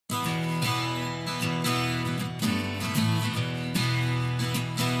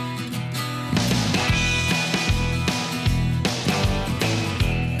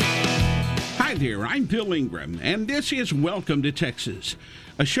there, I'm Bill Ingram, and this is Welcome to Texas,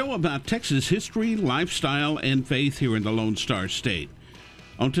 a show about Texas history, lifestyle, and faith here in the Lone Star State.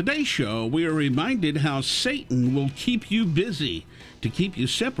 On today's show, we are reminded how Satan will keep you busy to keep you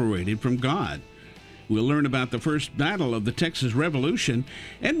separated from God. We'll learn about the first battle of the Texas Revolution,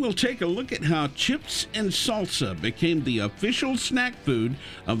 and we'll take a look at how chips and salsa became the official snack food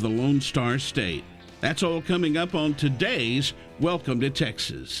of the Lone Star State. That's all coming up on today's Welcome to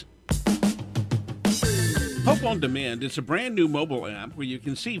Texas. Hope on Demand is a brand new mobile app where you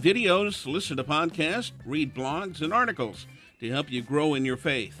can see videos, listen to podcasts, read blogs, and articles to help you grow in your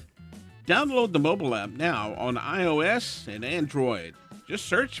faith. Download the mobile app now on iOS and Android. Just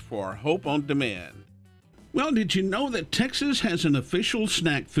search for Hope on Demand. Well, did you know that Texas has an official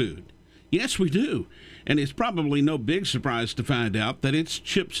snack food? Yes, we do. And it's probably no big surprise to find out that it's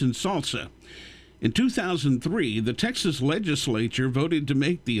chips and salsa. In 2003, the Texas legislature voted to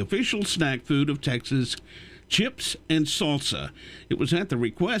make the official snack food of Texas chips and salsa. It was at the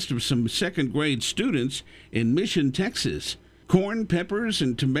request of some second-grade students in Mission, Texas. Corn, peppers,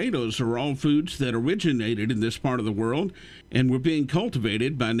 and tomatoes are all foods that originated in this part of the world and were being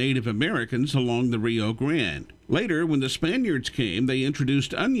cultivated by Native Americans along the Rio Grande. Later, when the Spaniards came, they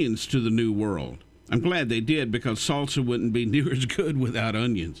introduced onions to the New World. I'm glad they did, because salsa wouldn't be near as good without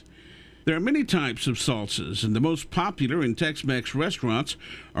onions. There are many types of salsas, and the most popular in Tex-Mex restaurants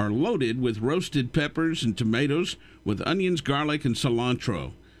are loaded with roasted peppers and tomatoes with onions, garlic, and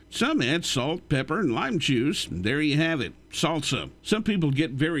cilantro. Some add salt, pepper, and lime juice, and there you have it, salsa. Some people get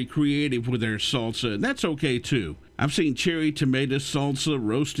very creative with their salsa, and that's okay too. I've seen cherry tomato salsa,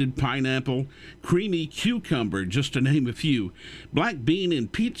 roasted pineapple, creamy cucumber, just to name a few. Black bean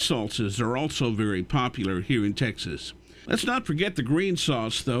and peach salsas are also very popular here in Texas. Let's not forget the green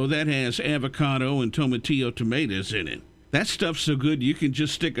sauce, though. That has avocado and tomatillo tomatoes in it. That stuff's so good you can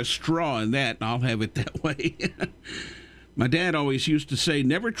just stick a straw in that and I'll have it that way. My dad always used to say,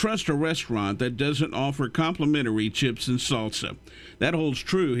 never trust a restaurant that doesn't offer complimentary chips and salsa. That holds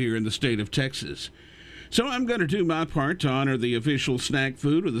true here in the state of Texas. So I'm going to do my part to honor the official snack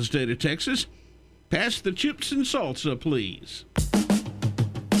food of the state of Texas. Pass the chips and salsa, please.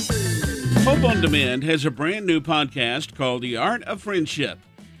 Hope on Demand has a brand new podcast called The Art of Friendship.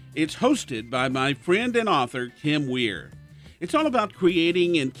 It's hosted by my friend and author, Kim Weir. It's all about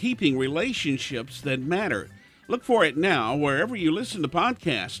creating and keeping relationships that matter. Look for it now wherever you listen to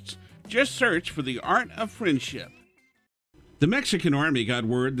podcasts. Just search for The Art of Friendship. The Mexican Army got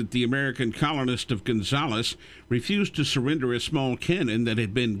word that the American colonist of Gonzales refused to surrender a small cannon that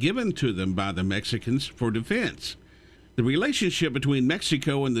had been given to them by the Mexicans for defense. The relationship between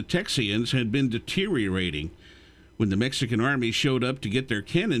Mexico and the Texians had been deteriorating. When the Mexican army showed up to get their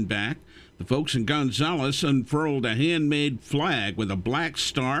cannon back, the folks in Gonzales unfurled a handmade flag with a black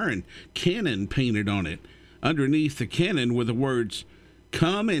star and cannon painted on it. Underneath the cannon were the words,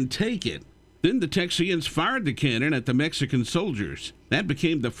 "Come and take it." Then the Texians fired the cannon at the Mexican soldiers. That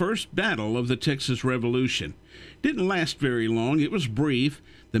became the first battle of the Texas Revolution. It didn't last very long. It was brief.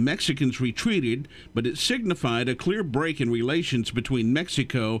 The Mexicans retreated, but it signified a clear break in relations between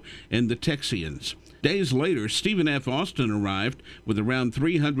Mexico and the Texians. Days later, Stephen F. Austin arrived with around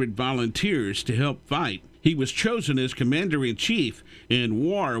 300 volunteers to help fight. He was chosen as commander-in-chief, and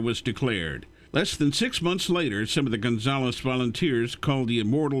war was declared. Less than 6 months later, some of the Gonzales volunteers, called the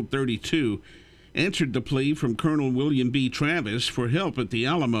Immortal 32, answered the plea from Colonel William B. Travis for help at the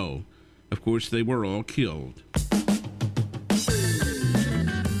Alamo. Of course, they were all killed.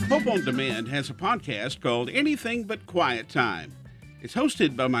 Hope on Demand has a podcast called Anything But Quiet Time. It's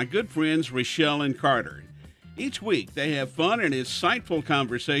hosted by my good friends Rochelle and Carter. Each week, they have fun and insightful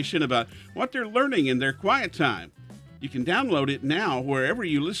conversation about what they're learning in their quiet time. You can download it now wherever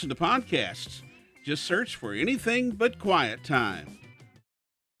you listen to podcasts. Just search for Anything But Quiet Time.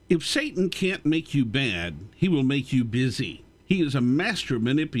 If Satan can't make you bad, he will make you busy. He is a master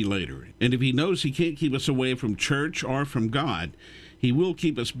manipulator, and if he knows he can't keep us away from church or from God, he will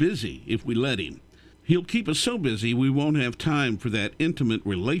keep us busy if we let him. He'll keep us so busy we won't have time for that intimate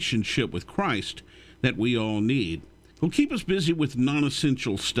relationship with Christ that we all need. He'll keep us busy with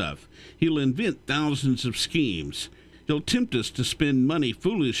non-essential stuff. He'll invent thousands of schemes. He'll tempt us to spend money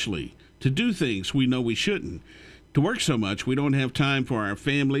foolishly, to do things we know we shouldn't, to work so much we don't have time for our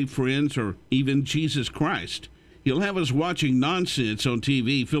family, friends, or even Jesus Christ. He'll have us watching nonsense on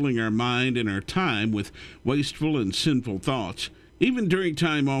TV, filling our mind and our time with wasteful and sinful thoughts. Even during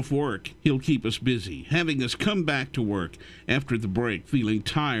time off work, he'll keep us busy, having us come back to work after the break feeling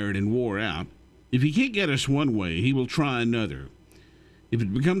tired and wore out. If he can't get us one way, he will try another. If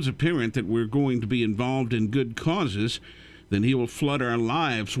it becomes apparent that we're going to be involved in good causes, then he will flood our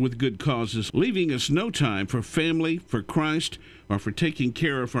lives with good causes, leaving us no time for family, for Christ, or for taking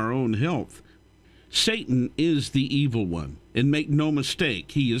care of our own health. Satan is the evil one, and make no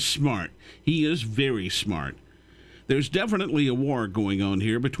mistake, he is smart. He is very smart. There's definitely a war going on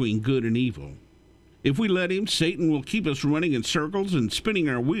here between good and evil. If we let him, Satan will keep us running in circles and spinning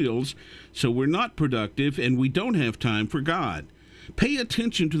our wheels, so we're not productive and we don't have time for God. Pay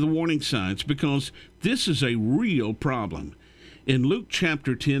attention to the warning signs, because this is a real problem. In Luke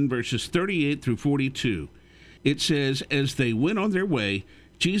chapter 10, verses 38 through 42, it says, "As they went on their way,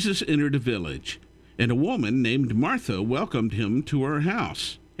 Jesus entered a village, and a woman named Martha welcomed him to her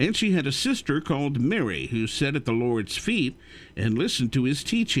house. And she had a sister called Mary, who sat at the Lord's feet and listened to his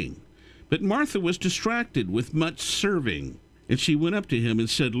teaching. But Martha was distracted with much serving. And she went up to him and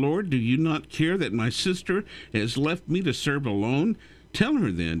said, 'Lord, do you not care that my sister has left me to serve alone? Tell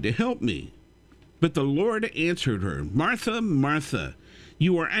her then to help me.' But the Lord answered her, 'Martha, Martha,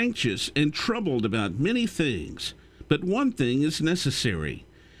 you are anxious and troubled about many things, but one thing is necessary.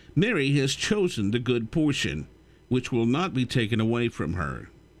 Mary has chosen the good portion, which will not be taken away from her.'"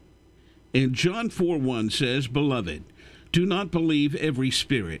 And John 4:1 says, "Beloved, do not believe every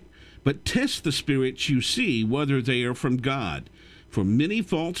spirit, but test the spirits you see whether they are from God, for many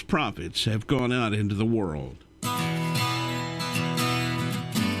false prophets have gone out into the world."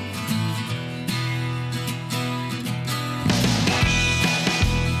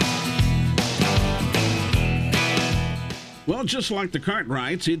 Well, just like the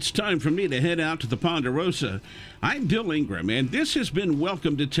Cartwrights, it's time for me to head out to the Ponderosa. I'm Bill Ingram, and this has been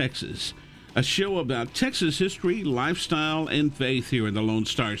Welcome to Texas, a show about Texas history, lifestyle, and faith here in the Lone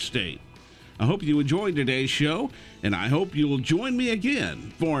Star State. I hope you enjoyed today's show, and I hope you'll join me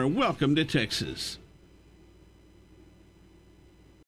again for Welcome to Texas.